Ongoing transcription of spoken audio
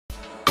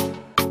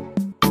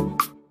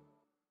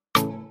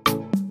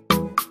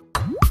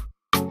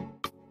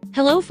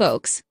Hello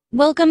folks,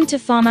 welcome to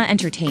Fama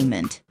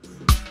Entertainment.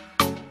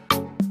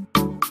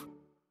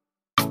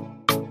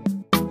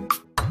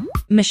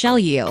 Michelle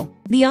Yeoh,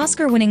 the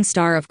Oscar-winning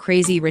star of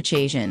Crazy Rich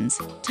Asians,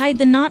 tied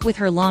the knot with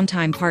her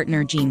longtime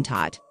partner Jean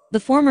Todt, the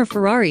former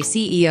Ferrari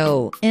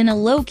CEO, in a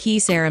low-key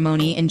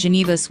ceremony in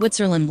Geneva,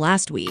 Switzerland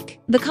last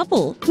week. The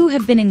couple, who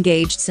have been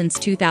engaged since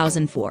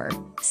 2004,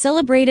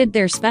 celebrated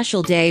their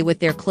special day with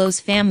their close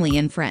family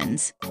and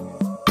friends.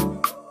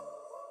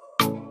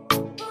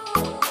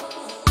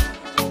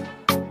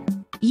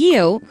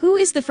 Yeoh, who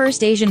is the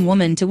first Asian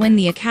woman to win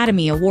the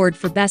Academy Award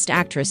for Best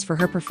Actress for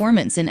her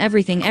performance in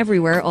Everything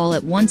Everywhere All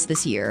at Once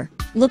this year,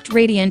 looked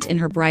radiant in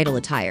her bridal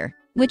attire,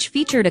 which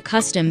featured a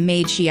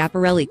custom-made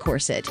Schiaparelli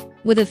corset,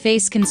 with a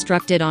face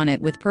constructed on it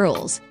with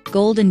pearls,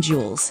 gold and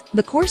jewels.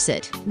 The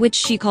corset, which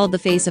she called the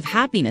Face of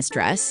Happiness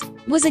dress,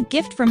 was a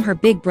gift from her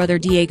big brother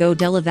Diego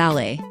Della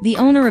Valle, the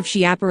owner of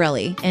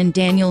Schiaparelli, and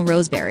Daniel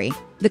Roseberry,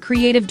 the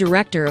creative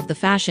director of the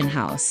fashion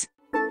house.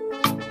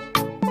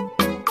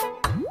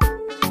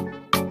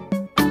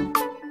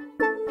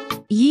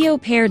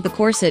 Yeoh paired the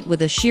corset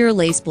with a sheer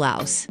lace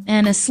blouse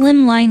and a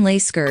slim-line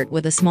lace skirt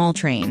with a small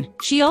train.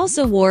 She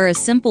also wore a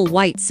simple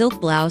white silk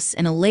blouse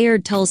and a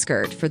layered tulle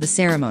skirt for the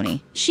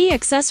ceremony. She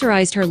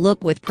accessorized her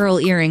look with pearl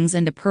earrings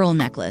and a pearl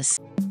necklace.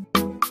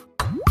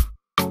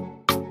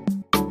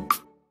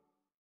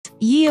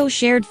 Yeoh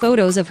shared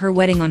photos of her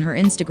wedding on her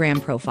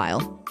Instagram profile,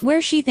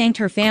 where she thanked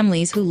her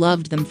families who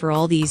loved them for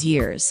all these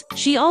years.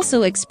 She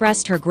also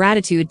expressed her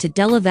gratitude to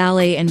Della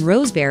Valle and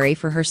Roseberry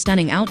for her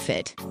stunning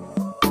outfit.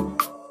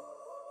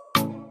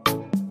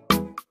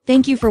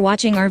 Thank you for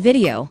watching our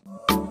video.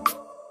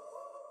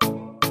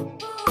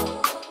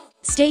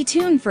 Stay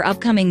tuned for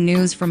upcoming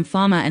news from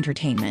Fama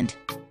Entertainment.